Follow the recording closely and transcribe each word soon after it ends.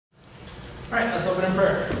All right, let's open in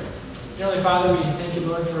prayer. Dear Heavenly Father, we thank you,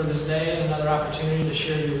 Lord, for this day and another opportunity to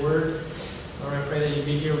share your word. Lord, I pray that you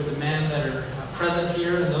be here with the men that are present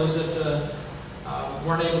here and those that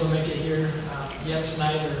weren't able to make it here yet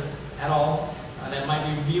tonight or at all, that might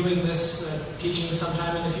be viewing this teaching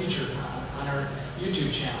sometime in the future on our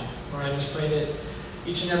YouTube channel. Lord, I just pray that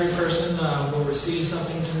each and every person will receive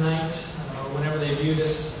something tonight whenever they view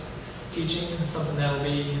this teaching, something that will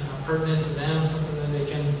be pertinent to them, something that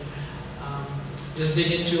they can just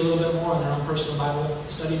dig into a little bit more in their own personal Bible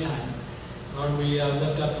study time. Lord, we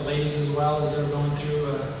lift up the ladies as well as they're going through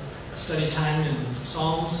a study time in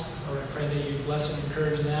Psalms. Lord, I pray that you bless and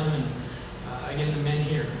encourage them, and again, the men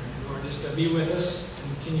here. And Lord, just be with us.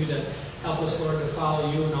 Continue to help us, Lord, to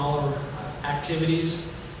follow you in all our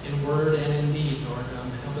activities, in word and in deed, Lord.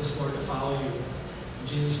 Help us, Lord, to follow you. In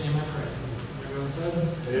Jesus' name I pray. Everyone said?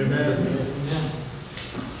 Amen. Amen.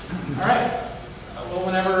 All right. Well,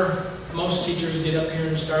 whenever most teachers get up here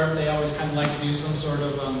and start, they always kind of like to do some sort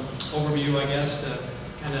of overview, I guess, to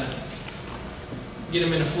kind of get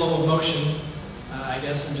them in a flow of motion, I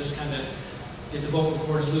guess, and just kind of get the vocal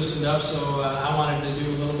cords loosened up. So I wanted to do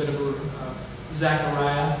a little bit of a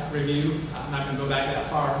Zechariah review. I'm not going to go back that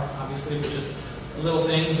far, obviously, but just little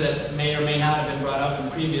things that may or may not have been brought up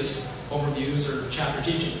in previous overviews or chapter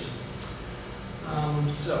teachings.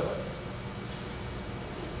 So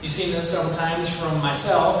you've seen this several times from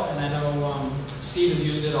myself, and I know Steve has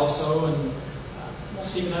used it also, and well,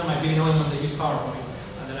 Steve and I might be the only ones that use PowerPoint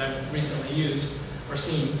that I've recently used or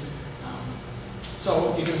seen.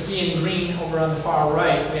 So you can see in green over on the far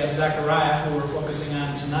right, we have Zechariah, who we're focusing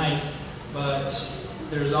on tonight, but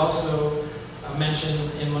there's also a mention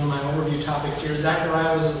in one of my overview topics here.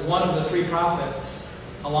 Zechariah was one of the three prophets,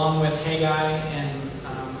 along with Haggai and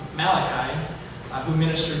Malachi, who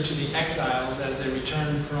ministered to the exiles as they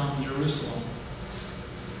returned from Jerusalem.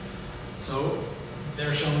 So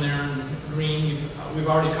they're shown there in green. We've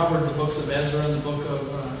already covered the books of Ezra and the book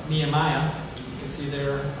of Nehemiah. You can see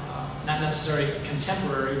they're not necessarily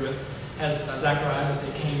contemporary with Zechariah, but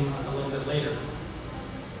they came a little bit later.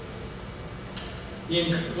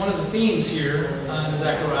 One of the themes here in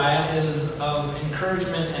Zechariah is of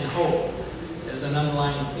encouragement and hope as an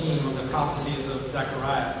underlying theme of the prophecies of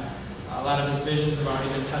Zechariah. A lot of his visions have already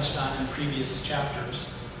been touched on in previous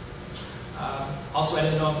chapters. Also, I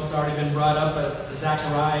didn't know if it's already been brought up, but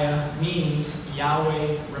Zechariah means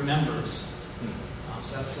Yahweh remembers.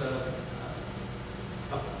 So that's a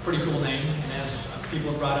pretty cool name. And as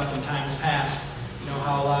people have brought up in times past, you know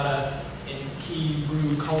how a lot of, in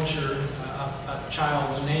Hebrew culture, a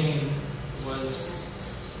child's name was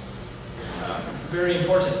very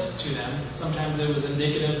important to them. Sometimes it was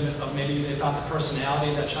indicative of maybe they thought the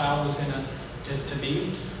personality that child was going to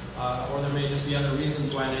be, or there may just be other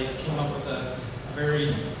reasons why they came up with a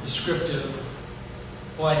very descriptive,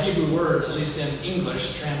 well, a Hebrew word, at least in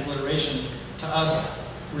English transliteration, to us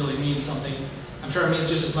really means something. I'm sure it means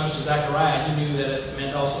just as much to Zechariah. He knew that it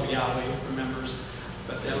meant also Yahweh remembers,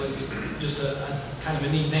 but that was just a kind of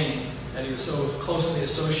a neat name that he was so closely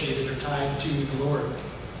associated or tied to the Lord.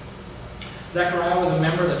 Zechariah was a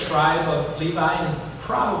member of the tribe of Levi and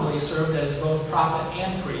probably served as both prophet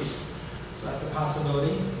and priest. So that's a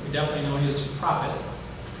possibility. We definitely know he was a prophet.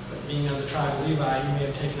 But being of the tribe of Levi, he may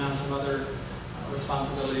have taken on some other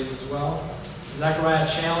responsibilities as well. Zechariah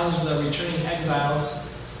challenged the returning exiles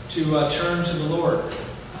to turn to the Lord.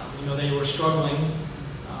 They were struggling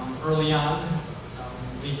early on.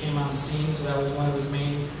 He came on the scene, so that was one of his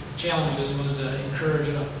main challenges, was to encourage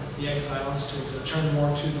the exiles to turn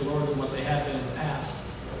more to the Lord than what they had been in the past.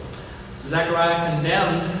 Zechariah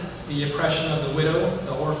condemned the oppression of the widow,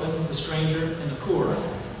 the orphan, the stranger, and the poor.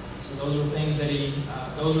 So those were things that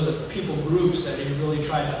those were the people groups that he really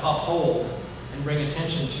tried to uphold and bring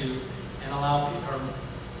attention to and allow, or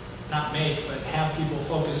not make, but have people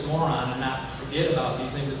focus more on and not forget about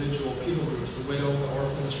these individual people groups, the widow, the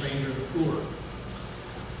orphan, the stranger, the poor.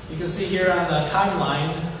 You can see here on the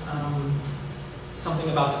timeline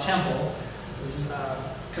something about the temple.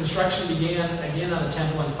 Construction began again on the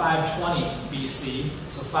temple in 520 BC,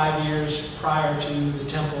 so 5 years prior to the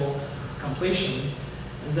temple completion.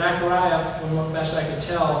 And Zechariah, from what best I could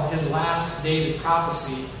tell, his last dated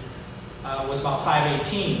prophecy was about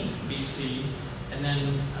 518 BC, and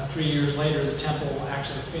then 3 years later the temple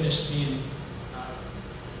actually finished being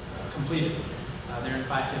completed there in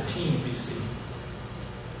 515 BC.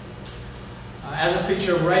 As a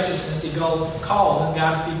picture of righteousness, he called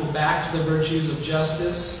God's people back to the virtues of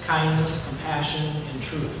justice, kindness, compassion, and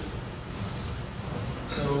truth.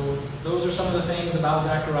 So those are some of the things about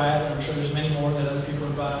Zechariah, and I'm sure there's many more that other people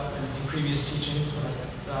have brought up in previous teachings, but I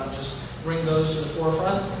thought I'd just bring those to the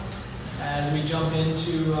forefront. as we jump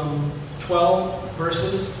into 12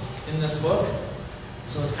 verses in this book.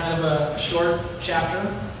 So it's kind of a short chapter.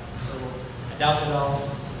 So I doubt that I'll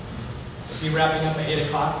be wrapping up at 8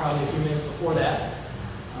 o'clock, probably a few minutes before that.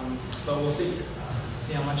 But we'll see.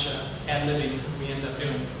 See how much ad-libbing we end up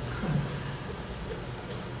doing.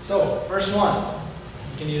 So, verse 1.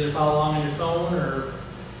 You can either follow along on your phone or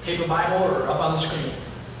paper Bible or up on the screen.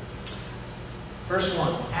 Verse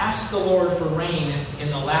 1. Ask the Lord for rain in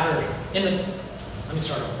the latter... Let me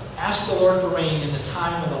start over. Ask the Lord for rain in the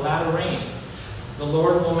time of the latter rain. The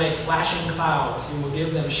Lord will make flashing clouds. He will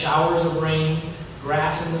give them showers of rain,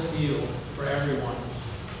 grass in the field for everyone.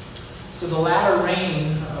 So the latter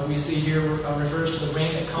rain we see here refers to the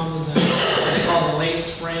rain that comes in what's called the late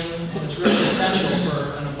spring, and it's really essential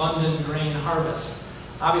for an abundant grain harvest.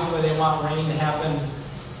 Obviously, they want rain to happen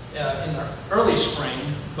in the early spring,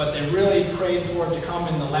 but they really prayed for it to come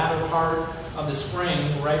in the latter part of the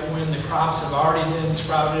spring, right when the crops have already been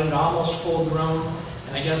sprouted and almost full grown.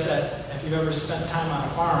 And I guess that if you've ever spent time on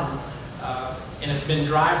a farm and it's been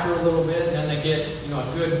dry for a little bit, and then they get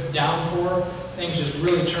a good downpour, things just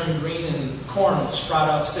really turn green, and corn will sprout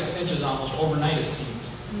up 6 inches almost overnight, it seems.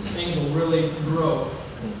 Things will really grow.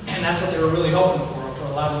 And that's what they were really hoping for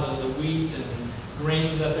a lot of the wheat and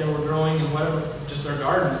grains that they were growing, and whatever, just their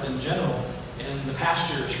gardens in general, and the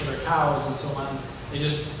pastures for their cows and so on. They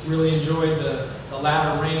just really enjoyed the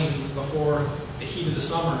latter rains before the heat of the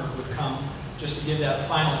summer would come, just to give that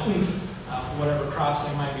final oomph for whatever crops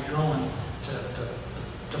they might be growing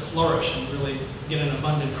to flourish and really get an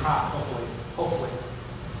abundant crop, hopefully.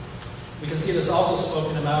 We can see this also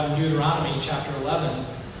spoken about in Deuteronomy chapter 11,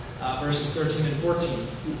 verses 13 and 14.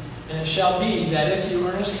 And it shall be that if you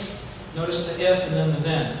notice the if and then the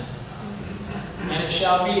then. And it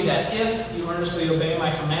shall be that if you earnestly obey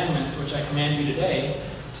my commandments, which I command you today,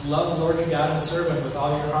 to love the Lord your God and serve him with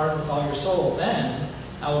all your heart and with all your soul, then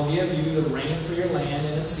I will give you the rain for your land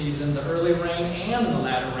in its season, the early rain and the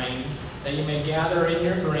latter rain, that you may gather in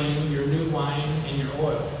your grain, your new wine, and your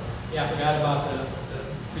oil. Yeah, I forgot about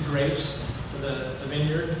the grapes for the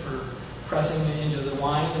vineyard, for pressing into the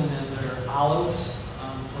wine, and then their olives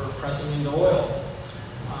for pressing into oil.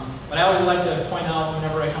 But I always like to point out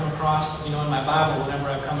whenever I come across, in my Bible, whenever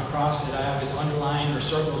I've come across it, I always underline or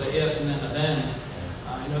circle the if and then the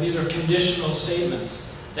then. These are conditional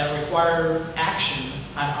statements that require action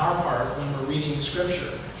on our part when we're reading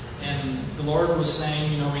Scripture. And the Lord was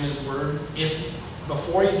saying, in His Word, if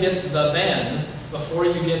before you get the then, before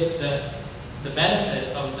you get the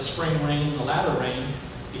benefit of the spring rain, the latter rain,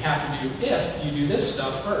 you have to do, if you do this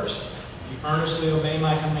stuff first. You earnestly obey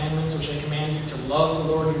my commandments, which I command you, to love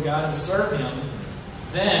the Lord your God and serve him,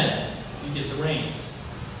 then you get the rains.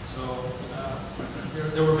 So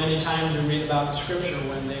there were many times we read about the Scripture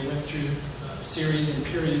when they went through series and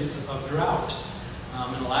periods of drought.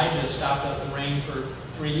 And Elijah stopped up the rain for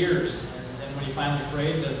 3 years. And then when he finally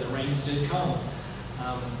prayed, the rains did come.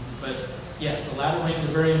 But yes, the latter rains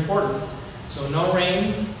are very important. So no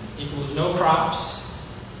rain equals no crops,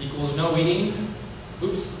 equals no eating,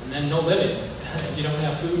 and then no living if you don't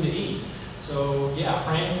have food to eat. So yeah,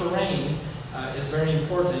 praying for rain is very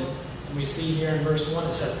important. And we see here in verse 1,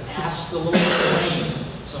 it says, ask the Lord for rain.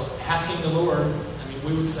 So asking the Lord,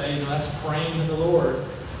 we would say, that's praying to the Lord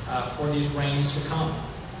for these rains to come.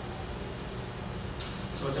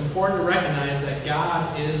 So it's important to recognize that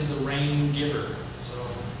God is the rain giver. So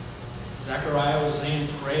Zechariah was saying,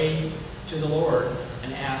 pray to the Lord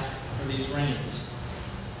and ask for these rains.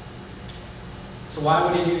 So why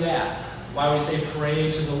would he do that? Why would he say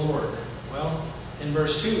pray to the Lord? Well, in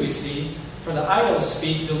verse 2 we see, for the idols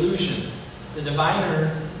speak delusion. The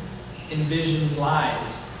diviner envisions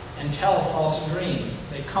lies and tell false dreams.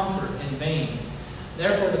 They comfort in vain.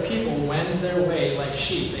 Therefore the people wend their way like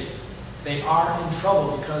sheep. They are in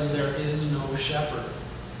trouble because there is no shepherd.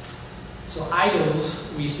 So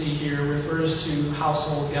idols, we see here, refers to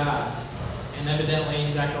household gods. And evidently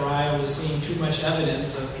Zechariah was seeing too much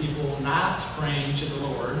evidence of people not praying to the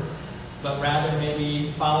Lord, but rather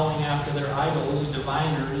maybe following after their idols,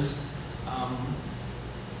 diviners,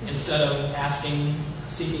 instead of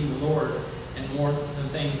seeking the Lord and more than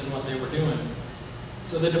things than what they were doing.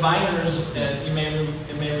 So the diviners, it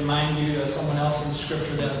may remind you of someone else in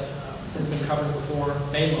Scripture that has been covered before,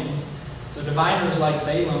 Balaam. So diviners like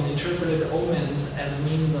Balaam interpreted omens as a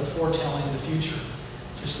means of foretelling the future.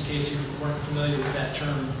 Just in case you weren't familiar with that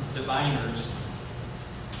term, diviners.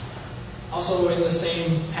 Also in the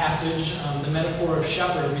same passage, the metaphor of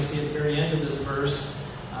shepherd we see at the very end of this verse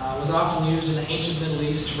was often used in the ancient Middle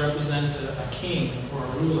East to represent a king or a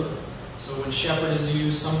ruler. So So when shepherd is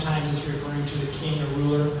used, sometimes it's referring to the king or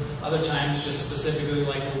ruler. Other times, just specifically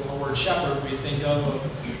like a word shepherd, we think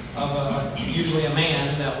of usually a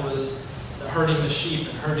man that was herding the sheep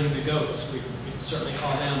and herding the goats. We'd certainly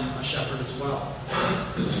call them a shepherd as well.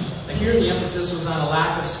 But here the emphasis was on a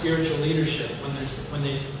lack of spiritual leadership.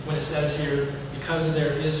 When it says here, because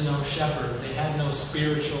there is no shepherd, they had no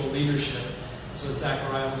spiritual leadership. That's what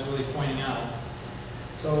Zechariah was really pointing out.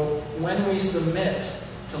 So when we submit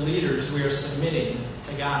to leaders, we are submitting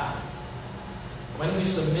to God. When we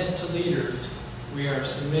submit to leaders, we are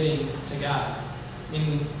submitting to God. I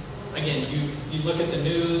mean, again, you look at the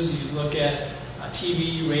news, you look at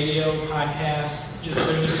TV, radio, podcasts,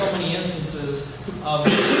 there's just so many instances of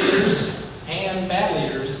leaders and bad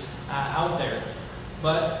leaders out there.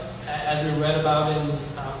 But as we read about in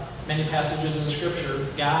many passages in Scripture,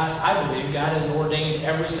 I believe God has ordained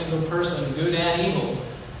every single person, good and evil,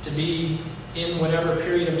 to be in whatever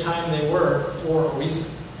period of time they were for a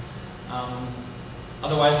reason.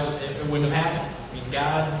 Otherwise, it wouldn't have happened. I mean,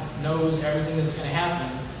 God knows everything that's going to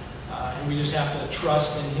happen, and we just have to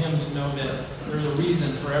trust in Him to know that there's a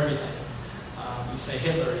reason for everything. You say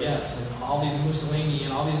Hitler, yes, and all these Mussolini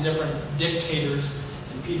and all these different dictators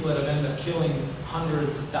and people that have ended up killing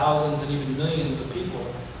hundreds of thousands and even millions of people.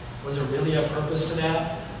 Was there really a purpose to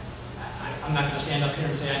that? I'm not going to stand up here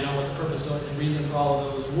and say I know what the purpose and reason for all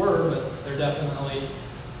of those were, but there definitely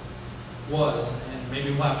was. And maybe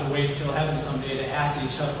we'll have to wait until heaven someday to ask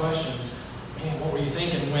these tough questions. Man, what were you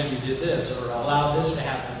thinking when you did this or allowed this to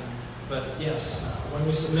happen? But yes, when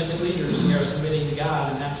we submit to leaders, we are submitting to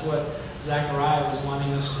God, and that's what Zechariah was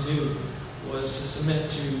wanting us to do, was to submit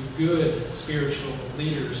to good spiritual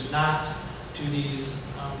leaders, not to these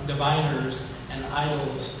diviners and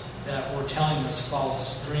idols that were telling us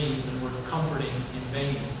false dreams and were comforting in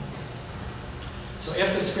vain. So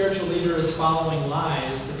if the spiritual leader is following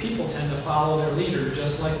lies, the people tend to follow their leader,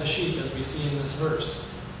 just like the sheep, as we see in this verse.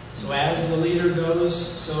 So as the leader goes,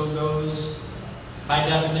 so goes, by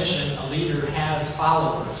definition, a leader has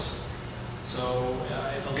followers. So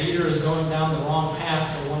if a leader is going down the wrong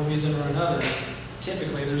path for one reason or another,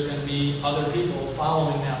 typically there's going to be other people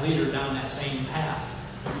following that leader down that same path.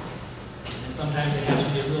 And sometimes it has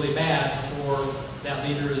to get really bad before that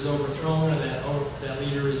leader is overthrown or that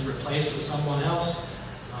leader is replaced with someone else.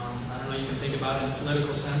 I don't know, you can think about it in a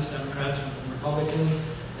political sense, Democrats and Republicans,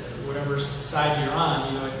 whatever side you're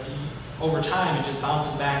on, over time it just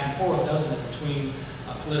bounces back and forth, doesn't it, between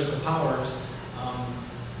political powers.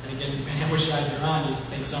 And again, depending on which side you're on, you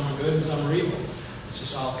think some are good and some are evil. It's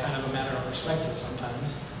just all kind of a matter of perspective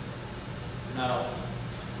sometimes. Not always.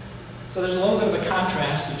 So there's a little bit of a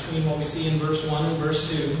contrast between what we see in verse 1 and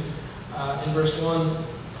verse 2. In verse 1,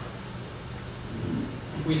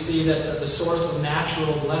 we see that the source of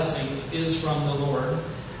natural blessings is from the Lord.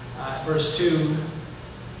 Verse 2,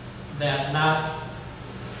 that not...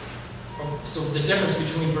 So the difference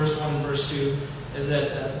between verse 1 and verse 2 is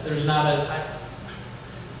that there's not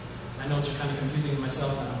my notes are kind of confusing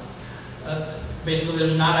myself now. Basically,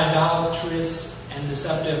 there's not idolatrous and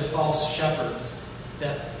deceptive false shepherds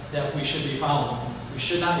that we should be following. We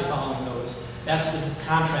should not be following those. That's the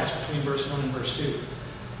contrast between verse 1 and verse 2.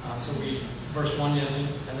 Verse 1, as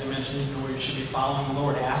I mentioned, we should be following the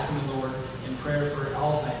Lord, asking the Lord in prayer for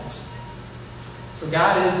all things. So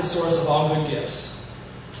God is the source of all good gifts.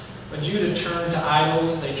 But Judah turned to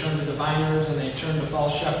idols, they turned to diviners, and they turned to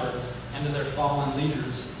false shepherds and to their fallen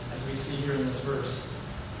leaders, as we see here in this verse.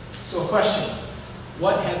 So a question,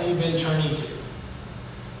 what have you been turning to?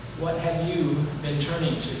 What have you been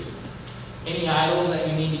turning to? Any idols that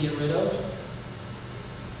you need to get rid of?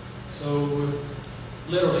 So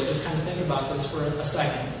literally, just kind of think about this for a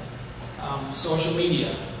second. Social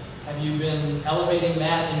media. Have you been elevating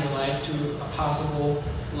that in your life to a possible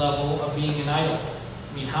level of being an idol?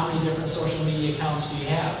 I mean, how many different social media accounts do you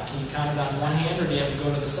have? Can you count it on one hand, or do you have to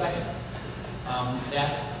go to the second?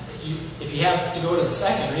 If you have to go to the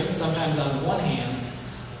second, or even sometimes on one hand,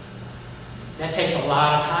 that takes a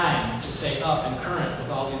lot of time to stay up and current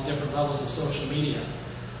with all these different levels of social media.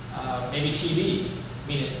 Maybe TV. I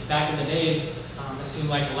mean, back in the day, it seemed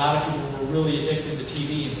like a lot of people were really addicted to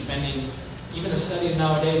TV and spending, even the studies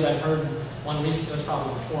nowadays, I've heard one recent, that's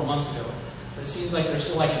probably 4 months ago, but it seems like there's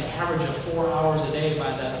still like an average of 4 hours a day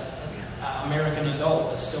by the American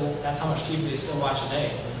adult. That's how much TV they still watch a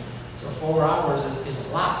day. So 4 hours is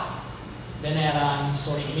a lot. Then add on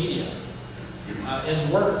social media. Is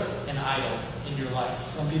work an idol in your life?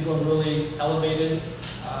 Some people have really elevated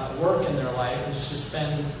work in their life and just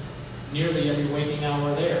spend nearly every waking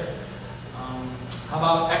hour there. How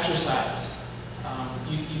about exercise?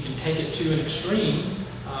 You can take it to an extreme.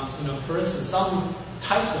 For instance,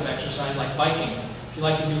 types of exercise, like biking. If you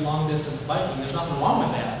like to do long-distance biking, there's nothing wrong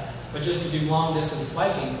with that. But just to do long-distance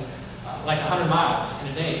biking, like 100 miles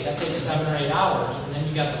in a day, that takes 7 or 8 hours, and then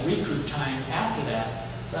you got the recruit time after that.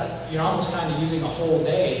 So that, you're almost kind of using a whole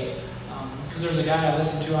day. Because there's a guy I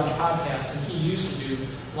listened to on a podcast, and he used to do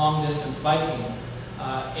long-distance biking.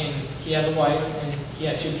 And he has a wife, and he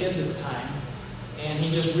had 2 kids at the time. And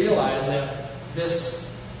he just realized that this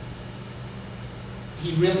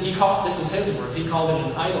is his words, he called it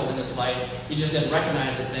an idol in his life. He just didn't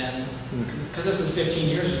recognize it then, because this is 15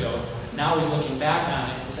 years ago. Now he's looking back on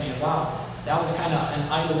it and saying, wow, that was kind of an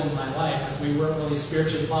idol in my life, because we weren't really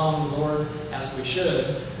spiritually following the Lord as we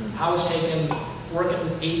should. I was working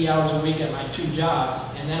 80 hours a week at my 2 jobs,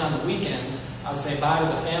 and then on the weekends, I would say bye to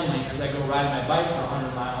the family as I go ride my bike for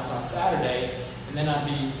 100 miles on Saturday, and then I'd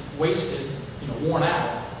be wasted, worn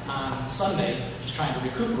out on Sunday, just trying to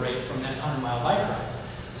recuperate from that 100-mile bike ride.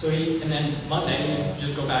 So and then Monday, he'd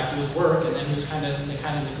just go back to his work, and then he was kind of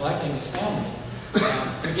neglecting his family.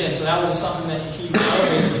 Again, so that was something that he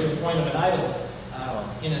elevated to the point of an idol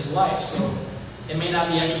in his life. So it may not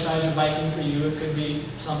be exercise or biking for you. It could be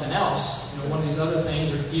something else, one of these other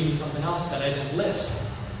things, or even something else that I didn't list.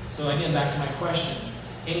 So again, back to my question: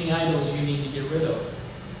 any idols you need to get rid of?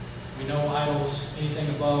 We know idols, anything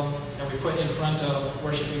above that we put in front of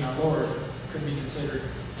worshiping our Lord, could be considered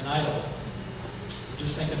an idol. So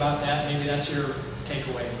just think about that. Maybe that's your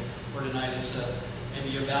takeaway for tonight, is to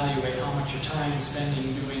maybe evaluate how much your time is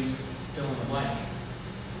spending doing fill in the blank.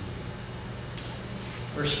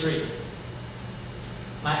 Verse 3.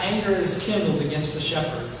 My anger is kindled against the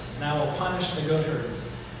shepherds, and I will punish the goatherds.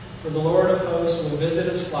 For the Lord of hosts will visit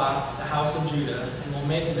his flock, the house of Judah, and will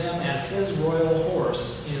make them as his royal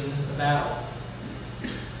horse in the battle.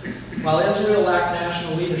 While Israel lacked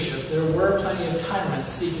national leadership, there were plenty of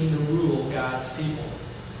tyrants seeking to rule God's people.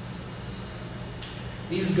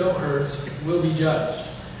 These goat herds will be judged.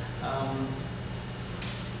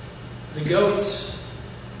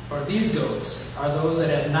 These goats are those that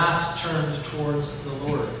have not turned towards the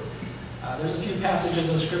Lord. There's a few passages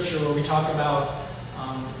in Scripture where we talk about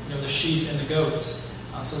the sheep and the goats.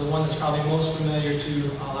 So the one that's probably most familiar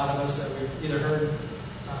to a lot of us that we've either heard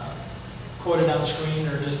quoted on screen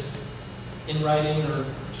or just in writing or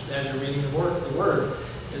just as you're reading the word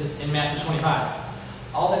is in Matthew 25.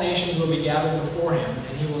 All the nations will be gathered before him,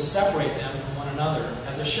 and he will separate them from one another,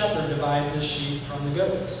 as a shepherd divides his sheep from the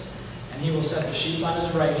goats. And he will set the sheep on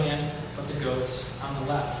his right hand, but the goats on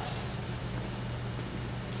the left.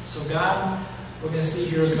 So God, we're going to see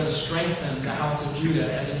here, is going to strengthen the house of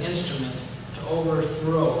Judah as an instrument to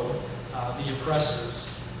overthrow the oppressors.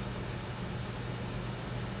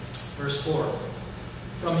 Verse 4.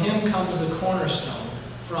 From him comes the cornerstone,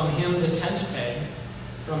 from him the tent peg,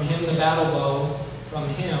 from him the battle bow, from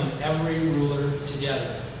him every ruler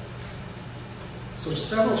together. So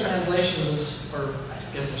several translations, or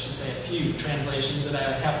I guess I should say a few translations that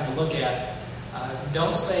I happened to look at,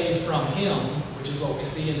 don't say from him, which is what we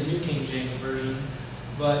see in the New King James Version,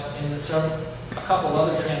 but in a couple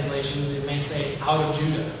other translations it may say out of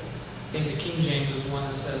Judah. I think the King James is one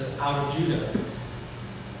that says out of Judah.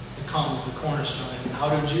 It comes the cornerstone. And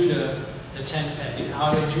out of Judah, the tent peg. And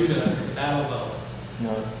out of Judah, the battle bow.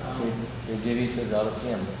 No, KJV says out of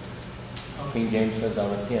him. Okay. King James says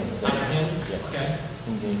out of him. Out of him? Yes. Okay.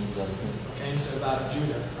 King James says out of him. Okay, instead of out of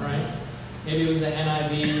Judah. All right. Maybe it was the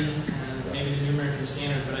NIV and maybe the New American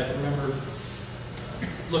Standard, but I remember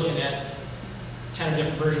looking at 10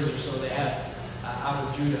 different versions or so they had out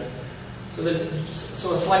of Judah. So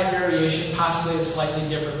a slight variation, possibly a slightly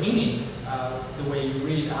different meaning, the way you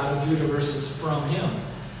read out of Judah versus from him,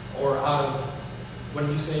 or out of, what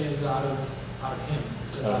do you say is out of him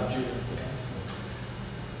instead of out of Judah? Okay.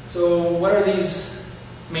 So what are these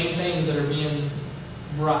main things that are being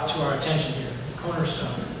brought to our attention here? The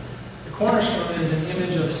cornerstone. The cornerstone is an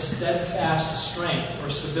image of steadfast strength or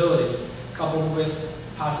stability, coupled with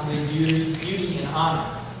possibly beauty and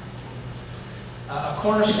honor. A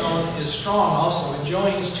cornerstone is strong also. It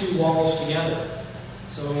joins two walls together.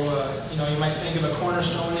 So, you might think of a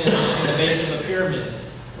cornerstone in the base of a pyramid,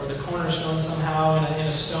 or the cornerstone somehow in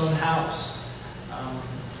a stone house.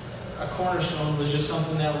 A cornerstone was just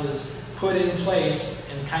something that was put in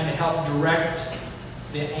place and kind of helped direct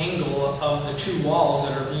the angle of the two walls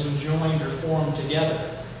that are being joined or formed together.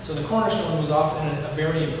 So the cornerstone was often a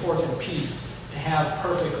very important piece to have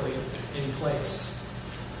perfectly in place.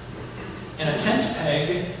 And a tent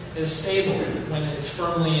peg is stable when it's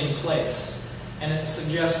firmly in place, and it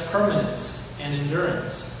suggests permanence and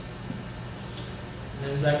endurance. And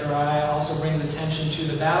then Zechariah also brings attention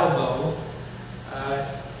to the battle bow.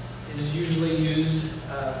 It is usually used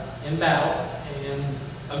in battle, and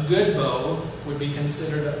A good bow would be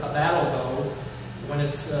considered a battle bow when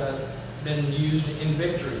it's been used in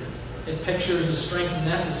victory. It pictures the strength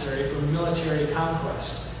necessary for military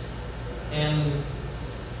conquest. And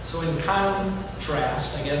so in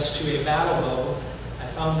contrast, I guess, to a battle bow, I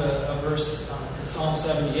found a verse in Psalm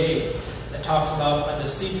 78 that talks about a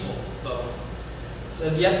deceitful bow. It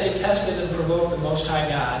says, "Yet they tested and provoked the Most High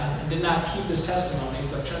God, and did not keep his testimonies,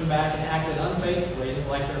 but turned back and acted unfaithfully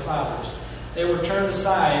like their fathers. They were turned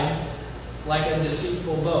aside like a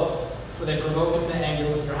deceitful bow, for they provoked him to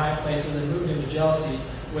anger with their high places and moved him to jealousy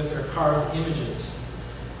with their carved images."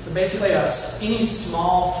 So basically, any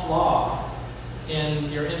small flaw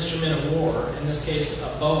in your instrument of war, in this case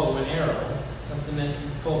a bow, an arrow, something that you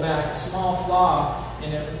pull back, a small flaw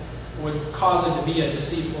in it would cause it to be a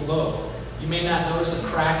deceitful bow. You may not notice a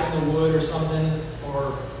crack in the wood or something,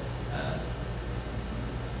 or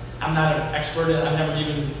I'm not an expert at it. I've never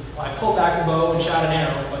even, I pulled back a bow and shot an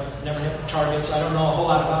arrow, but never hit the target, so I don't know a whole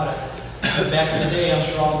lot about it. But back in the day, I'm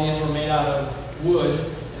sure all these were made out of wood,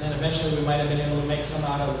 and then eventually we might have been able to make some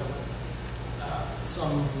out of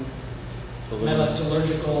some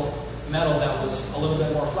metallurgical metal that was a little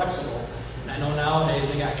bit more flexible. And I know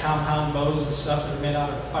nowadays they got compound bows and stuff that are made out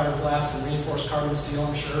of fiberglass and reinforced carbon steel,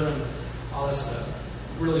 I'm sure, and all this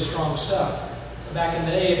really strong stuff. But back in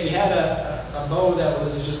the day, if you had a bow that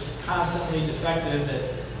was just constantly defective, that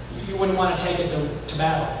you wouldn't want to take it to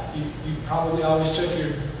battle. You probably always took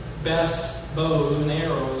your best bows and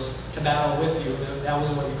arrows to battle with you. That was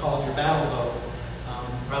what you called your battle bow,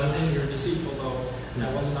 rather than your deceitful bow. And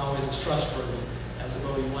that wasn't always as trustworthy as the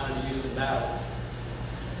bow you wanted to use in battle.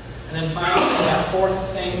 And then finally, that fourth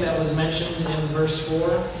thing that was mentioned in verse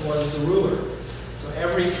 4 was the ruler. So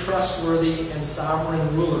every trustworthy and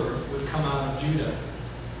sovereign ruler would come out of Judah.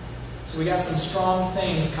 So we got some strong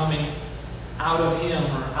things coming out of him,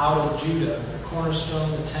 or out of Judah: the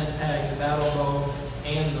cornerstone, the tent peg, the battle bow,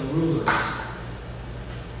 and the rulers.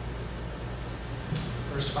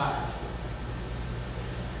 Verse 5.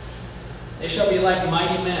 They shall be like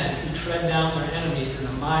mighty men who tread down their enemies in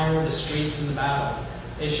the mire, the streets, and the battle.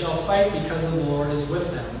 They shall fight because the Lord is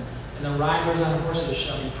with them, and the riders on horses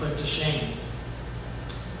shall be put to shame.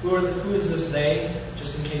 Who is this they?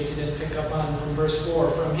 Just in case you didn't pick up on from verse 4.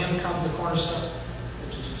 From him comes the cornerstone.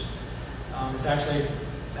 It's actually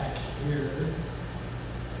back here.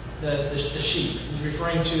 The sheep. He's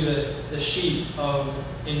referring to the sheep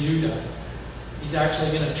in Judah. He's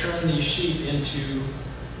actually going to turn these sheep into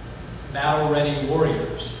battle-ready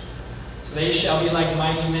warriors. So they shall be like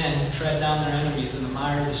mighty men who tread down their enemies in the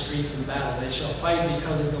mire, the streets, and the battle. They shall fight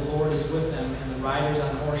because the Lord is with them, and the riders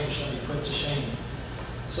on horses shall be put to shame.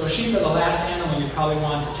 So sheep are the last animal you probably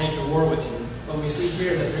want to take to war with you. But we see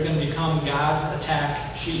here that they're going to become God's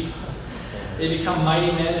attack sheep. They become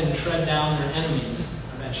mighty men and tread down their enemies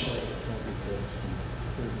eventually.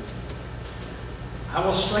 I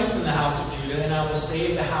will strengthen the house of Judah, and I will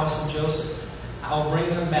save the house of Joseph. I will bring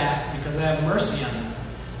them back, because I have mercy on them.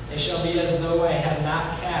 They shall be as though I had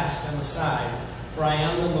not cast them aside, for I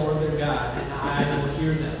am the Lord their God, and I will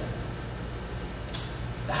hear them.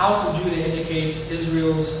 The house of Judah indicates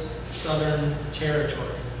Israel's southern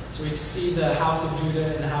territory. So we see the house of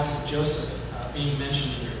Judah and the house of Joseph being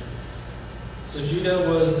mentioned here. So Judah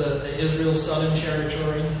was the Israel's southern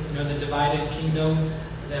territory, the divided kingdom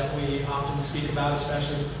that we often speak about,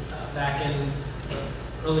 especially back in the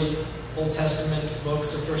early Old Testament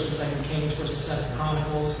books of 1st and 2nd Kings, 1st and 2nd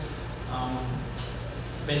Chronicles.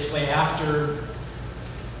 Basically after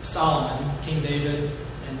Solomon, King David,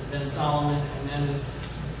 and then Solomon, and then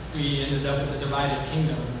we ended up with the divided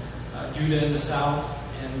kingdom. Judah in the south,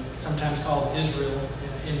 and sometimes called Israel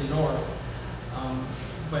in the north.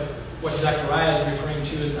 But what Zechariah is referring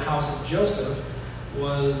to as the house of Joseph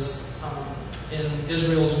was in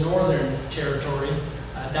Israel's northern territory,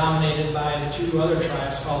 dominated by the two other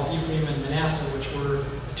tribes called Ephraim and Manasseh, which were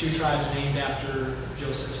the two tribes named after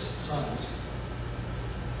Joseph's sons.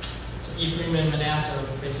 So Ephraim and Manasseh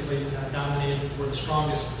basically were the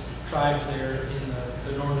strongest tribes there in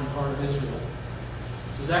the northern part of Israel.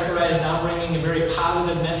 So Zechariah is now bringing a very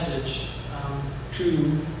positive message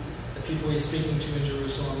to the people he's speaking to in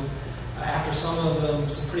Jerusalem, after some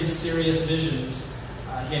pretty serious visions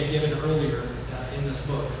he had given earlier in this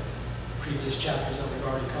book, previous chapters that we've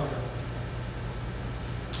already covered.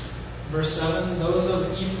 Verse 7, those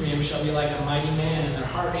of Ephraim shall be like a mighty man, and their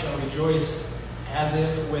heart shall rejoice as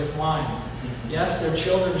if with wine. Yes, their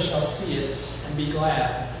children shall see it and be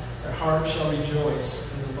glad. Their heart shall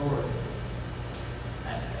rejoice in the Lord.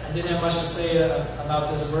 I didn't have much to say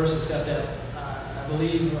about this verse, except that I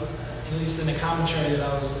believe, at least in the commentary that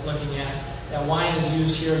I was looking at, That wine is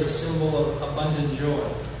used here as a symbol of abundant joy.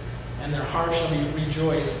 And their heart shall be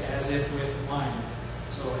rejoiced as if with wine.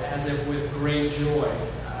 So as if with great joy.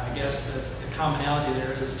 I guess the commonality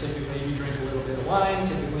there is typically you drink a little bit of wine,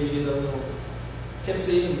 typically you get a little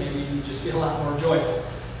tipsy, and maybe you just feel a lot more joyful.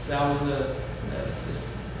 So that was the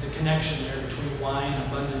connection there between wine and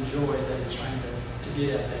abundant joy that he's trying to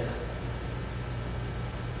get at there.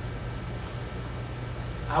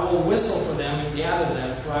 I will whistle for them and gather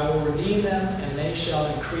them, for I will redeem them, and they shall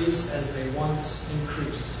increase as they once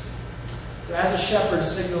increased. So as a shepherd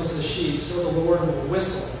signals his sheep, so the Lord will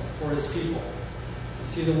whistle for his people. You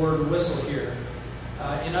see the word whistle here.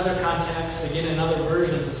 In other contexts, again in other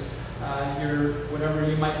versions, whatever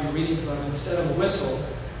you might be reading from, instead of a whistle,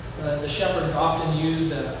 the shepherds often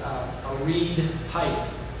used a reed pipe.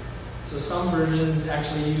 So some versions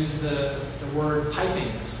actually use the word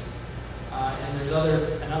pipings. And there's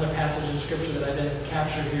another passage in Scripture that I didn't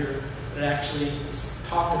capture here that actually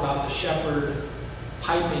talked about the shepherd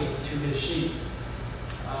piping to his sheep.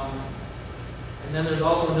 And then there's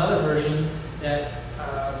also another version that,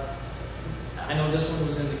 I know this one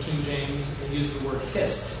was in the King James, they used the word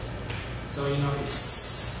hiss. So, if you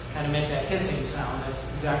kind of make that hissing sound, that's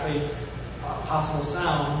exactly a possible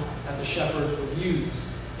sound that the shepherds would use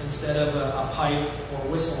instead of a pipe or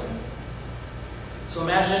whistling. So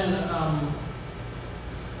imagine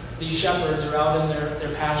these shepherds are out in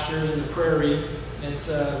their pastures in the prairie, and it's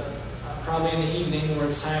probably in the evening where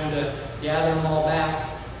it's time to gather them all back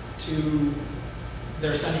to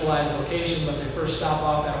their centralized location, but they first stop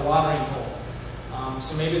off at a watering hole.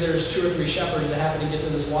 So maybe there's 2 or 3 shepherds that happen to get to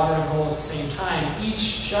this watering hole at the same time, each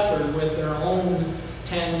shepherd with their own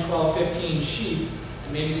 10, 12, 15 sheep,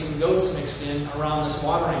 and maybe some goats mixed in around this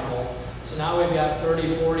watering hole. So now we've got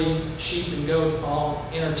 30, 40 sheep and goats all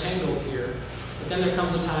intertangled here. But then there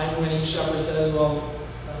comes a time when each shepherd says, well,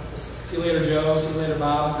 see you later, Joe, see you later,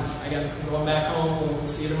 Bob, I'm going back home, we'll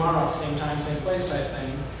see you tomorrow at the same time, same place type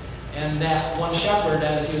thing. And that one shepherd,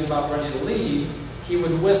 as he was about ready to leave, he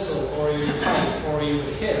would whistle, or he would pipe, or he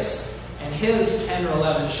would hiss. And his 10 or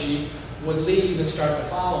 11 sheep would leave and start to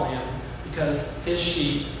follow him because his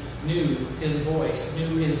sheep knew his voice,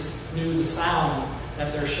 knew the sound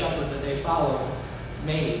that their shepherd that they followed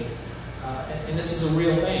made. And this is a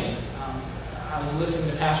real thing. I was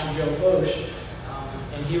listening to Pastor Joe Foch,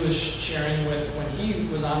 and he was sharing when he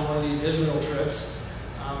was on one of these Israel trips,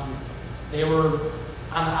 they were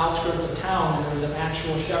on the outskirts of town, and there was an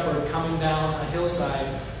actual shepherd coming down a hillside.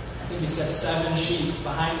 I think he said 7 sheep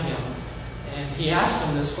behind him. And he asked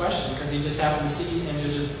him this question because he just happened to see, and it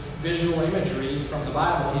was just visual imagery from the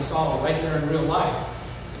Bible. He saw it right there in real life.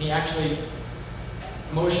 And he actually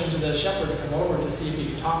motioned to the shepherd to come over to see if he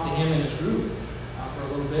could talk to him and his group for a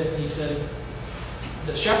little bit. And he said,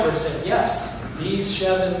 the shepherd said, yes, these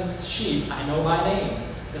 7 sheep I know by name.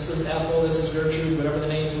 This is Ethel, this is Gertrude, whatever the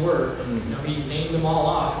names were. He named them all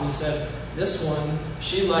off, and he said, this one,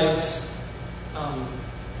 she likes,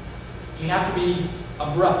 you have to be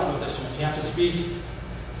abrupt with this one. You have to speak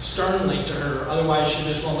sternly to her, otherwise she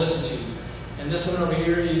just won't listen to you. And this one over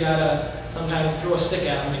here, you gotta sometimes throw a stick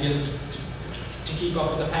at them to get them to keep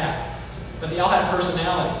up with the pack. But they all had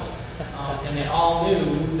personality. And they all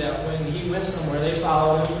knew that when he went somewhere, they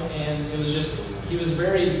followed him, and it was just, he was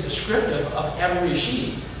very descriptive of every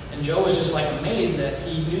sheep. And Joe was just like amazed that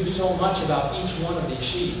he knew so much about each one of these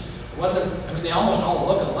sheep. It wasn't, they almost all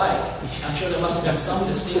look alike. I'm sure there must have been some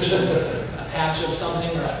distinction, a patch of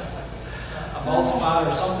something, or a bald spot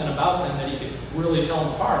or something about them that he could really tell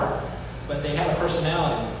them apart. But they had a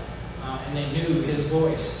personality, and they knew his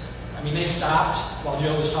voice. They stopped while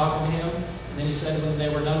Joe was talking to him, and then he said when they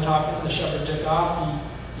were done talking and the shepherd took off,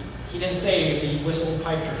 he didn't say if he whistled,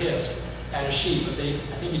 piped, or hissed at his sheep, but I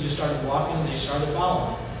think he just started walking and they started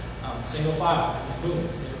following. Single file, and boom,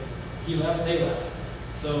 he left, they left.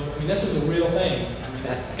 So, this is a real thing.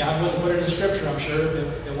 God wouldn't put it in Scripture, I'm sure,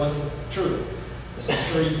 if it wasn't true. So I'm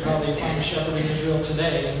sure you could probably find a shepherd in Israel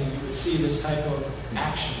today and you would see this type of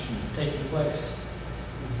action taking place.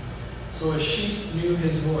 So a sheep knew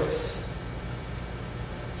his voice.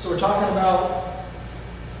 So we're talking about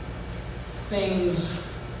things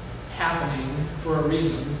happening for a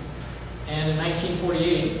reason. And in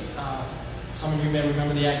 1948, some of you may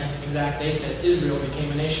remember the exact date that Israel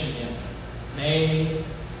became a nation again. May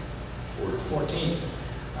 14th,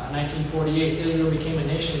 1948, Israel became a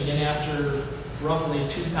nation again after roughly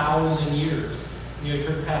 2,000 years. You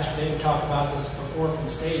heard Pastor David talk about this before from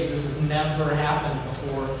stage. This has never happened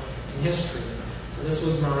before in history. So this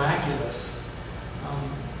was miraculous.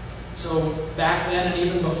 So back then and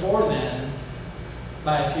even before then,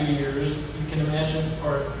 by a few years, you can imagine,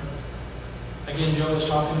 or again, Joe was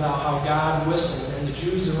talking about how God whistled, and the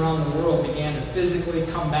Jews around the world began to physically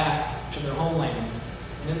come back to their homeland.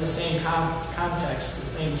 And in the same context, the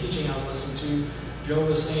same teaching I was listening to, Joe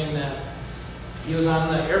was saying that he was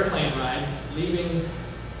on the airplane ride, leaving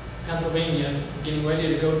Pennsylvania, getting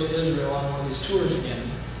ready to go to Israel on one of these tours again.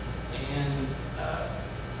 And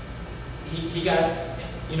he got,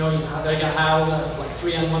 they got aisles, like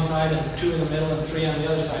 3 on one side and 2 in the middle and 3 on the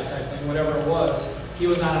other side type thing, whatever it was. He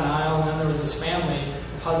was on an aisle, and then there was this family,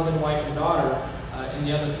 husband, wife, and daughter, in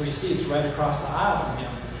the other 3 seats right across the aisle from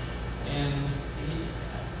him. And he,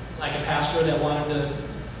 like a pastor that wanted to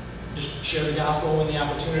just share the gospel when the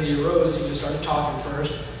opportunity arose, he just started talking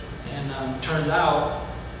first. And turns out,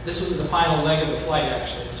 this was the final leg of the flight,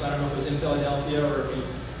 actually. So I don't know if it was in Philadelphia or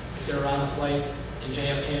if they were on the flight in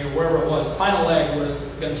JFK or wherever it was. The final leg was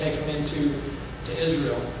going to take him into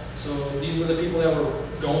Israel. So these were the people that were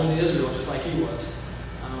going to Israel, just like he was.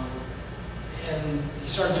 And he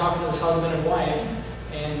started talking to his husband and wife,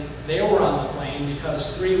 and they were on the plane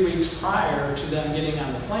because 3 weeks prior to them getting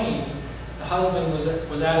on the plane, the husband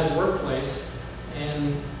was at his workplace,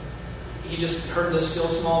 and he just heard this still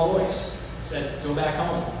small voice. It said, "Go back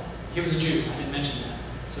home." He was a Jew. I didn't mention that.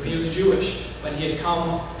 So he was Jewish, but he had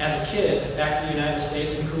come as a kid back to the United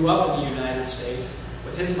States and grew up in the United States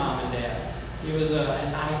with his mom and dad. He was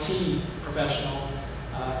an IT professional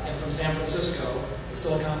and from San Francisco, the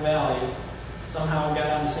Silicon Valley. Somehow got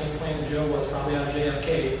on the same plane that Joe was, probably on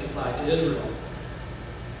JFK, to fly to Israel.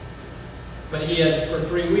 But he had, for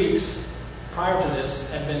 3 weeks prior to this,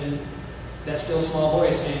 had been that still small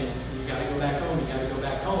voice saying, "You got to go back home, you got to go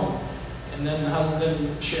back home." And then the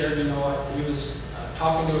husband shared, he was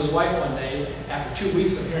talking to his wife one day, after 2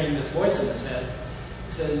 weeks of hearing this voice in his head.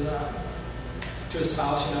 He says to his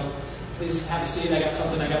spouse, "Please have a seat, I got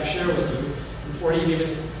something I got to share with you." Before he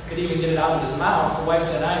could even get it out of his mouth, the wife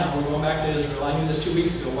said, "I know, we're going back to Israel. I knew this 2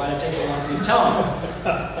 weeks ago. Why did it take so long for you to tell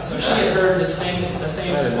me?" So she had heard the same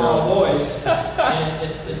small voice,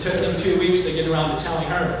 and it took him 2 weeks to get around to telling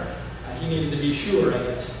her. He needed to be sure, I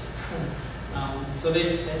guess.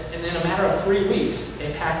 And in a matter of 3 weeks,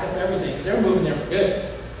 they packed up everything, because they were moving there for good.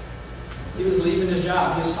 He was leaving his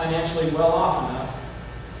job. He was financially well off enough.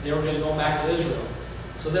 They were just going back to Israel.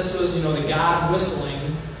 So this was, the God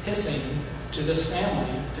whistling, hissing to this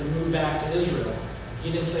family to move back to Israel.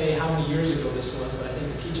 He didn't say how many years ago this was, but I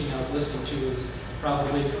think the teaching I was listening to was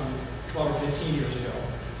probably from 12 or 15 years ago,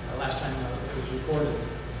 last time it was recorded.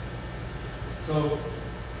 So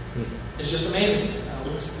it's just amazing.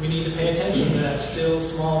 We need to pay attention to that still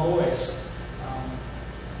small voice.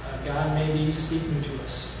 God may be speaking to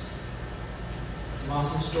us. Some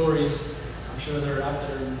awesome stories. I'm sure they're out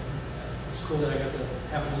there, and it's cool that I got to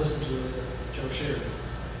have to listen to those that Joe shared.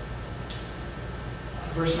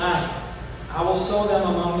 Verse 9, "I will sow them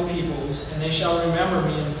among the peoples, and they shall remember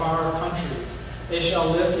me in far countries. They shall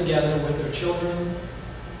live together with their children,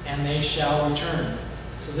 and they shall return."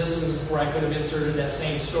 So this is where I could have inserted that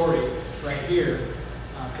same story right here,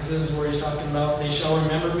 because this is where he's talking about, they shall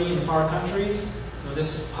remember me in far countries. So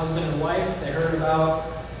this husband and wife, they heard about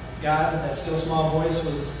God. That still small voice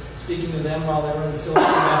was speaking to them while they were in the Silicon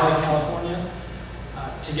Valley, California,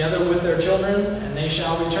 together with their children, and they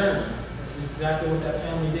shall return. That's exactly what that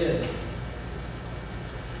family did.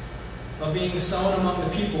 But being sown among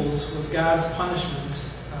the peoples was God's punishment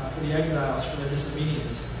for the exiles for their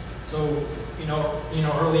disobedience. So,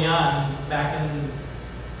 early on, back in,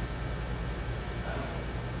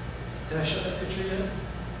 did I show that picture yet?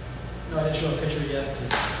 No, I didn't show a picture yet.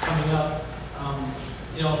 It's coming up.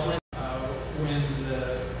 For instance,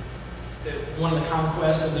 when one of the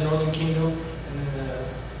conquests of the Northern Kingdom, and then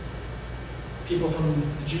the people from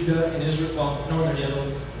Judah and Israel,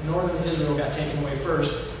 northern Israel got taken away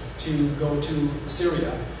first to go to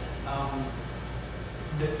Assyria.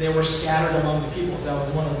 They were scattered among the peoples. That was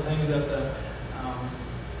one of the things that the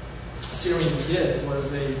Assyrians did,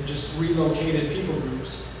 was they just relocated people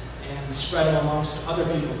groups and spread them amongst other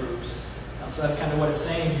people groups. So that's kind of what it's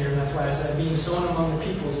saying here, and that's why I said being sown among the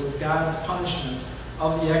peoples was God's punishment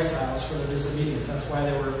of the exiles for their disobedience. That's why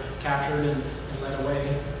they were captured and led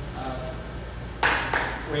away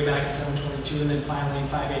way back in 722, and then finally in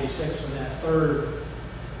 586 when that third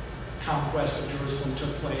conquest of Jerusalem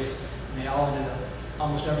took place, and they all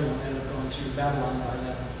almost everyone ended up going to Babylon by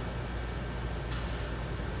then.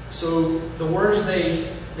 So the words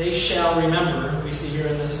they shall remember, we see here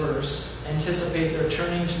in this verse, anticipate their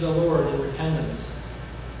turning to the Lord in repentance.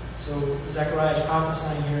 So Zechariah is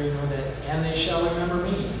prophesying here, that, and they shall remember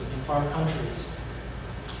me in far countries.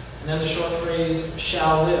 And then the short phrase,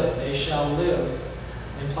 shall live, they shall live,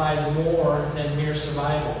 implies more than mere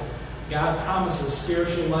survival. God promises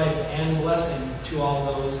spiritual life and blessing to all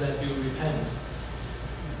those that do repent.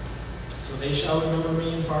 So they shall remember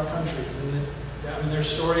me in far countries. And there's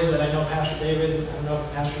stories that I know Pastor David, I know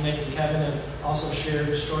Pastor Nick and Kevin have also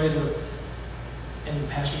shared stories of, and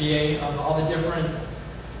Pastor D.A., of all the different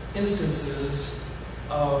instances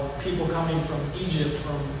of people coming from Egypt,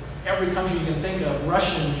 from every country you can think of,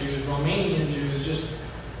 Russian Jews, Romanian Jews, just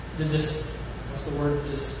what's the word,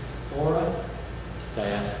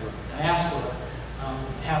 diaspora? Diaspora.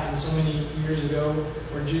 Happened so many years ago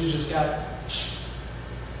where Jews just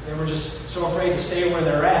they were just so afraid to stay where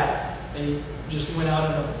they're at. They just went out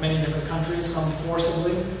into many different countries, some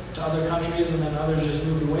forcibly to other countries, and then others just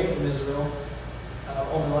moved away from Israel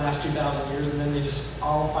over the last 2,000 years, and then they just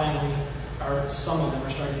all finally, or some of them are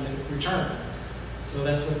starting to return. So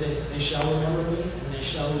that's what they shall remember me, and they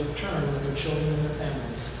shall return with their children and their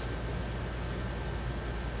families.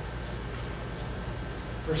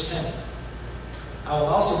 Verse 10. I will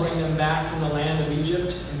also bring them back from the land of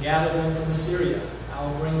Egypt and gather them from Assyria. I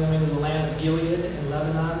will bring them into the land of Gilead and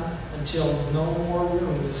Lebanon until no more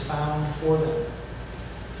room is found for them.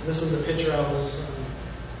 So this is the picture I was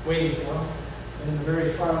waiting for. And in the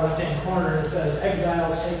very far left-hand corner it says,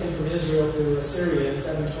 exiles taken from Israel to Assyria in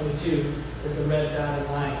 722 is the red dotted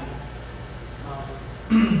line.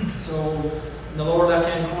 So in the lower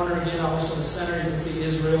left-hand corner, again, almost in the center, you can see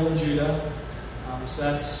Israel and Judah. So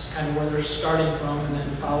that's kind of where they're starting from, and then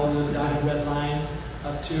follow the dotted red line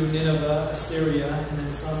up to Nineveh, Assyria, and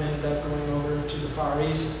then some ended up going over to the far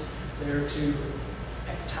east, there to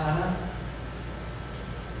Ecbatana.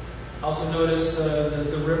 Also notice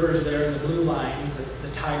the rivers there in the blue lines, the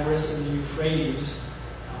Tigris and the Euphrates.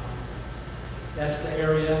 That's the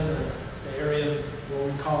area where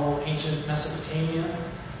we call ancient Mesopotamia,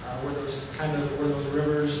 where those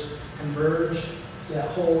rivers converge. So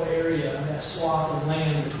that whole area, that swath of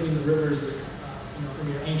land between the rivers is,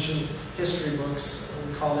 from your ancient history books,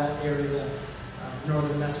 we call that area the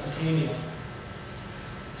northern Mesopotamia.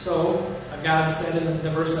 So God said in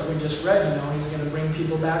the verse that we just read, He's going to bring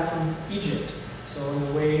people back from Egypt. So in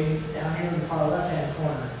the way down here in the far left-hand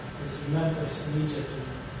corner, there's Memphis in Egypt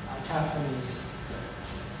and Taphanes.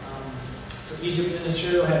 So Egypt and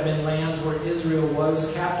Assyria had been lands where Israel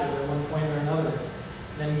was captive at one point or another.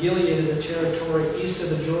 Then Gilead is a territory east of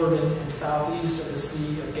the Jordan and southeast of the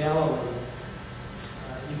Sea of Galilee.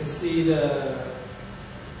 You can see the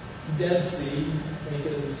Dead Sea, I think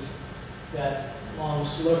it is that long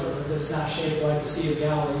sliver that's not shaped like the Sea of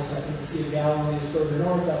Galilee. So I think the Sea of Galilee is further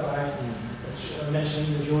north up by, it's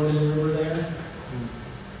mentioning the Jordan River there.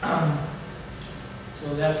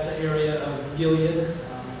 So that's the area of Gilead.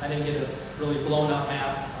 I didn't get a really blown up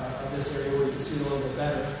map of this area where you can see it a little bit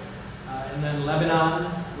better. And then Lebanon,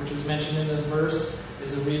 which was mentioned in this verse,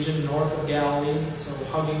 is a region north of Galilee, so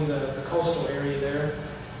hugging the coastal area there.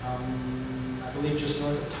 I believe just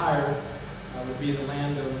north of Tyre would be the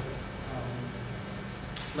land of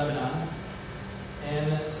Lebanon.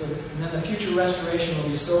 And then the future restoration will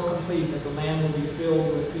be so complete that the land will be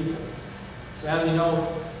filled with people. So as you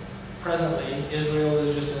know, presently, Israel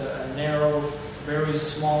is just a narrow, very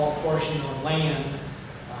small portion of land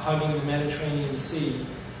hugging the Mediterranean Sea.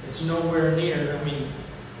 It's nowhere near,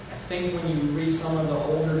 I think when you read some of the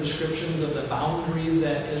older descriptions of the boundaries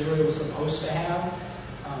that Israel was supposed to have,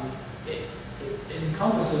 it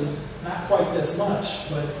encompasses not quite this much,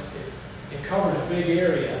 but it covered a big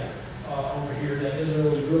area over here that Israel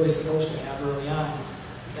was really supposed to have early on.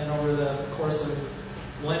 And over the course of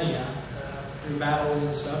millennia, through battles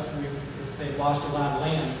and stuff, they've lost a lot of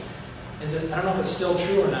land. I don't know if it's still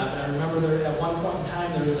true or not, but I remember at one point in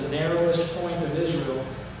time there was the narrowest point of Israel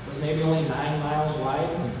was maybe only 9 miles wide.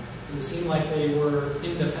 It seemed like they were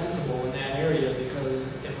indefensible in that area because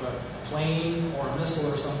if a plane or a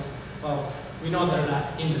missile or something, well, we know they're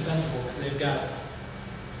not indefensible because they've got,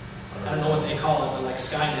 I don't know what they call it, but like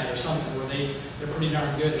Skynet or something, where they're pretty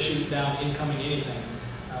darn good at shooting down incoming anything.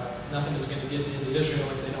 Nothing is going to get into Israel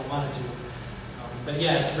if they don't want it to. But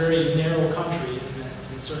yeah, it's a very narrow country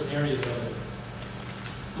in certain areas of it.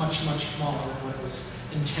 Much, much smaller than what it was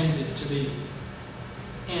intended to be.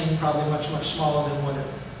 And probably much, much smaller than what it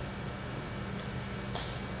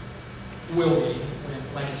will be,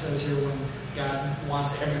 like it says here, when God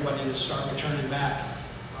wants everybody to start returning back.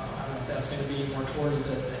 I don't know if that's going to be more towards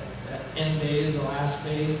the end days, the last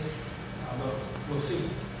days, but we'll see.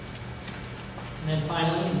 And then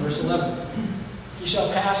finally, in verse 11, he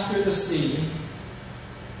shall pass through the sea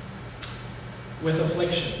with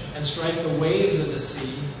affliction, and strike the waves of the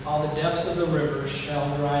sea, all the depths of the rivers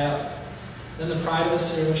shall dry up. Then the pride of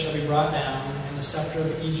Assyria shall be brought down, and the scepter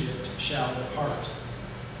of Egypt shall depart.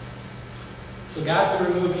 So God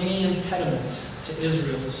would remove any impediment to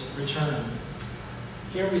Israel's return.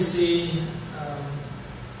 Here we see,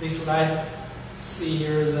 at least what I see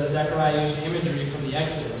here, is that Zechariah used imagery from the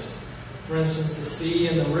Exodus. For instance, the sea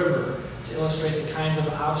and the river to illustrate the kinds of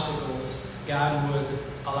obstacles God would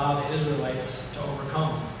allow the Israelites to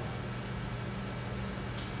overcome.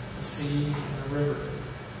 The sea and the river.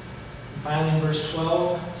 And finally, in verse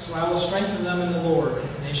 12, so I will strengthen them in the Lord,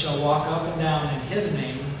 and they shall walk up and down in His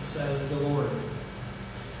name, says the Lord.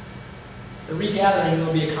 The regathering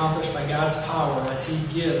will be accomplished by God's power as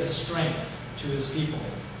He gives strength to His people.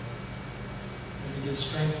 As He gives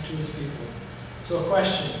strength to His people. So a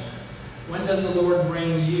question, when does the Lord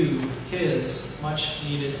bring you His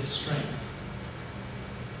much-needed strength?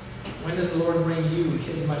 When does the Lord bring you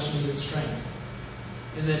His much-needed strength?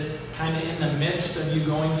 Is it kind of in the midst of you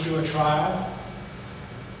going through a trial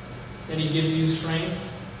that He gives you strength?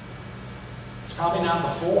 It's probably not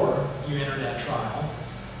before you enter that trial.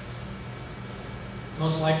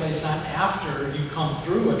 Most likely it's not after you come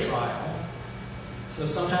through a trial. So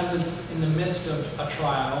sometimes it's in the midst of a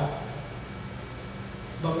trial.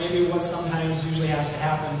 But maybe what sometimes usually has to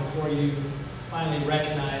happen before you finally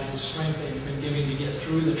recognize the strength that you've been given to get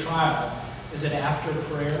through the trial. Is it after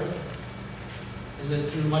prayer? Is it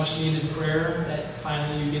through much needed prayer that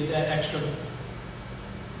finally you get that extra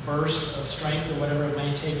burst of strength or whatever it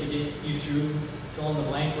may take to get you through, fill in the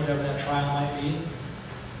blank, whatever that trial might be?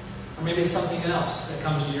 Or maybe it's something else that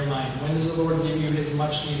comes to your mind. When does the Lord give you His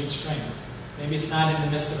much needed strength? Maybe it's not in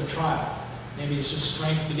the midst of a trial. Maybe it's just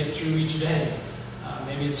strength to get through each day.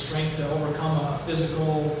 Maybe it's strength to overcome a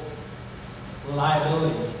physical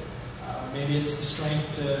liability. Maybe it's the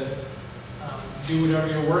strength to do whatever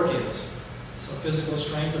your work is. So physical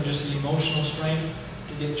strength or just the emotional strength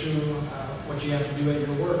to get through what you have to do at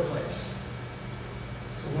your workplace.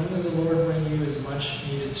 So when does the Lord bring you His much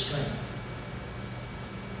needed strength?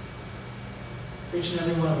 For each and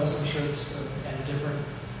every one of us, I'm sure it's at a different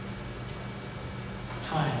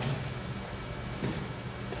time.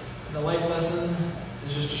 The life lesson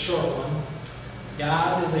is just a short one.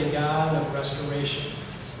 God is a God of restoration.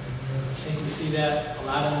 I think we see that a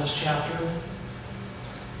lot in this chapter.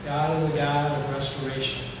 God is a God of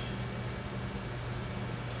restoration.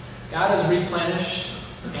 God has replenished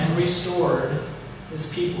and restored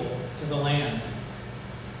His people to the land.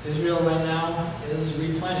 Israel right now is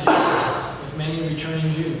replenished with many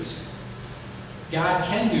returning Jews. God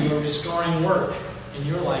can do a restoring work in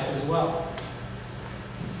your life as well.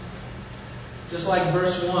 Just like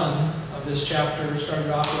verse 1 of this chapter started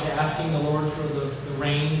off with asking the Lord for the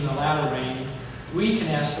rain and the latter rain, we can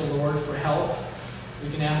ask the Lord for help. We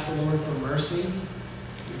can ask the Lord for mercy.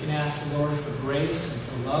 We can ask the Lord for grace and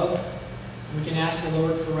for love. And we can ask the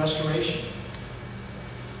Lord for restoration.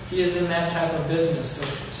 He is in that type of business,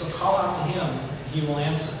 so call out to Him and He will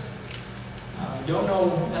answer. We don't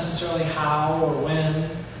know necessarily how or when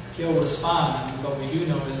He'll respond, but we do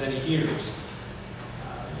know is that He hears.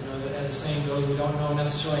 As the saying goes, we don't know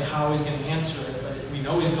necessarily how He's going to answer it, but we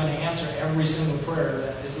know He's going to answer every single prayer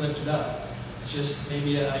that is lifted up. It's just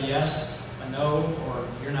maybe a yes, a no, or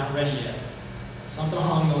you're not ready yet. Something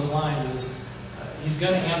along those lines is He's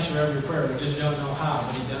going to answer every prayer. We just don't know how,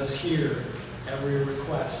 but He does hear every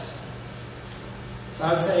request. So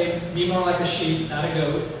I would say, be more like a sheep, not a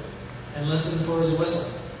goat, and listen for His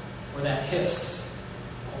whistle, or that hiss,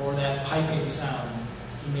 or that piping sound.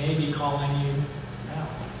 He may be calling you now.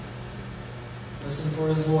 Listen for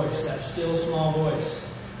His voice, that still small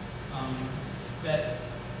voice.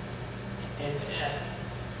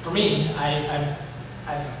 For me,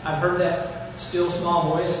 I've heard that still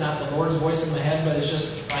small voice, not the Lord's voice in my head, but it's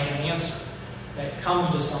just like an answer that comes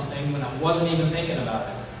to something when I wasn't even thinking about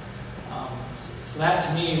it. So that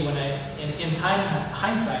to me, when in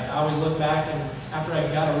hindsight, I always look back and after I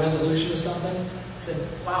got a resolution to something, I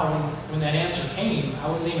said, wow, when that answer came, I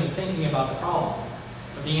wasn't even thinking about the problem,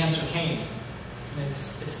 but the answer came. And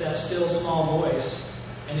it's that still small voice.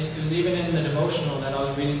 And it was even in the devotional that I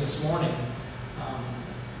was reading this morning.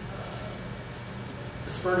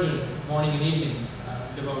 The Spurgeon morning and evening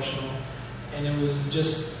devotional. And it was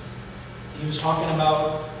just, he was talking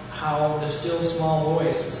about how the still small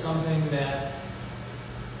voice is something that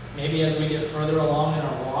maybe as we get further along in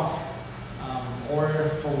our walk, or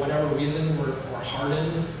for whatever reason we're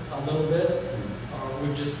hardened a little bit, or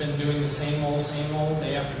we've just been doing the same old,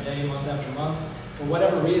 day after day, month after month. For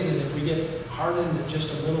whatever reason, if we get hardened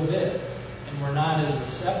just a little bit and we're not as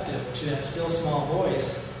receptive to that still small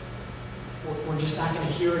voice, we're just not going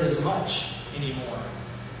to hear it as much anymore.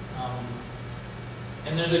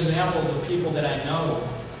 And there's examples of people that I know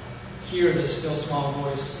hear this still small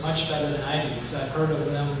voice much better than I do, because I've heard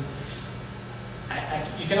of them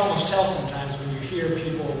can almost tell sometimes when you hear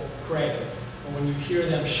people pray, or when you hear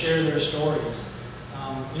them share their stories.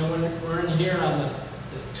 When we're in here on the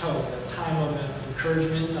time of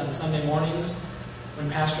encouragement on Sunday mornings, when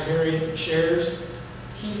Pastor Harry shares,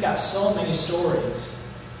 he's got so many stories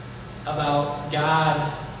about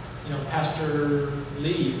God. Pastor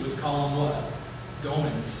Lee would call them what?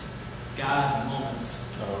 Gomans. God moments.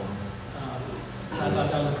 So I thought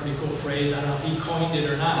that was a pretty cool phrase. I don't know if he coined it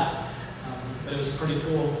or not, but it was a pretty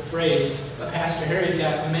cool phrase. But Pastor Harry's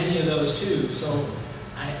got many of those too. So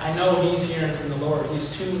I know he's hearing from the Lord.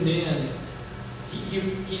 He's tuned in.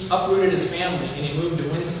 He uprooted his family and he moved to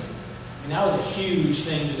Winston. I mean, that was a huge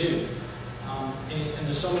thing to do. And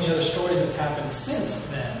there's so many other stories that's happened since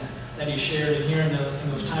then that he shared in here in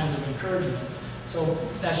those times of encouragement. So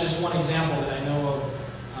that's just one example that I know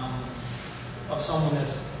of someone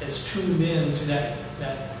that's tuned in to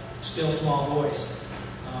that still small voice.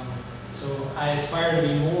 So I aspire to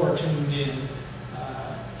be more tuned in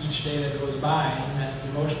each day that goes by. And that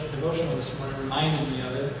devotional this morning reminded me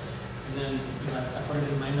of it. And then I put it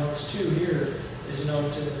in my notes too here, is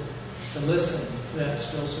to listen to that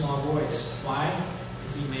still small voice. Why?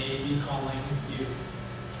 Because he may be calling you.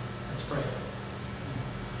 Let's pray.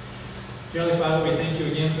 Dear Heavenly Father, we thank you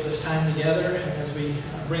again for this time together. And as we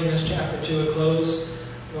bring this chapter to a close,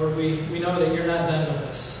 Lord, we know that you're not done with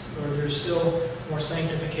us. Lord, there's still more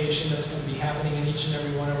sanctification that's going to be happening in each and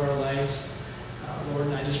every one of our lives. Lord,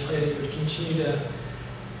 and I just pray that you would continue to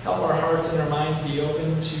help our hearts and our minds be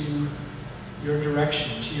open to your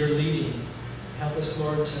direction, to your leading. Help us,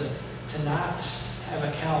 Lord, to not have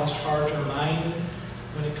a calloused heart or mind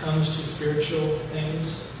when it comes to spiritual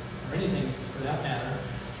things, or anything for that matter.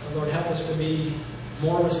 But Lord, help us to be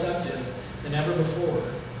more receptive than ever before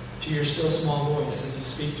to your still small voice as you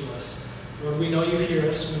speak to us. Lord, we know you hear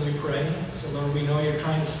us when we pray, so Lord, we know you're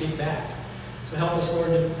trying to speak back. So help us, Lord,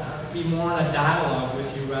 to be more in a dialogue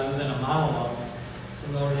with you rather than a monologue.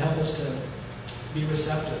 So Lord, help us to be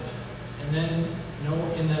receptive. And then,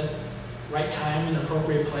 in the right time, in the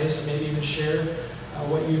appropriate place, and maybe even share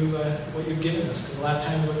what you've given us. Because a lot of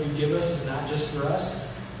times what you give us is not just for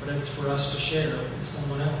us, but it's for us to share with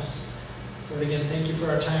someone else. So again, thank you for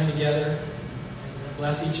our time together. And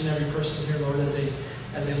bless each and every person here, Lord, as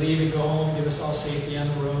they leave and go home. Give us all safety on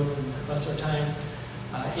the roads, and bless our time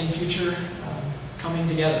in future coming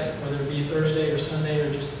together, whether it be Thursday or Sunday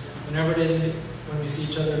or just whenever it is when we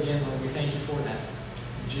see each other again, Lord, we thank you for that.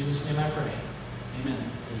 In Jesus' name I pray. Amen.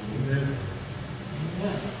 Amen.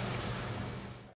 Amen.